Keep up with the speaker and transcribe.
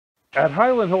At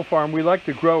Highland Hill Farm, we like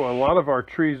to grow a lot of our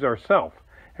trees ourselves,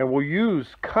 and we'll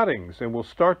use cuttings, and we'll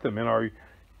start them in our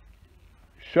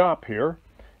shop here.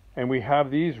 And we have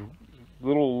these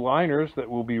little liners that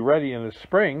will be ready in the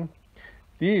spring.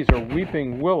 These are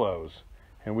weeping willows,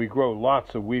 and we grow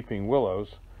lots of weeping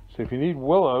willows. So if you need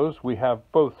willows, we have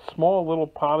both small little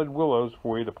potted willows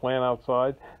for you to plant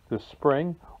outside this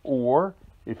spring, or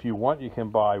if you want, you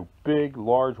can buy big,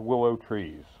 large willow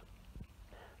trees.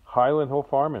 Highland Hill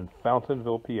Farm in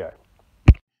Fountainville, PA.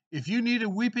 If you need a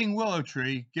weeping willow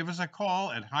tree, give us a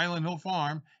call at Highland Hill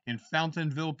Farm in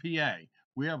Fountainville, PA.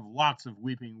 We have lots of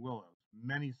weeping willows,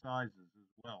 many sizes.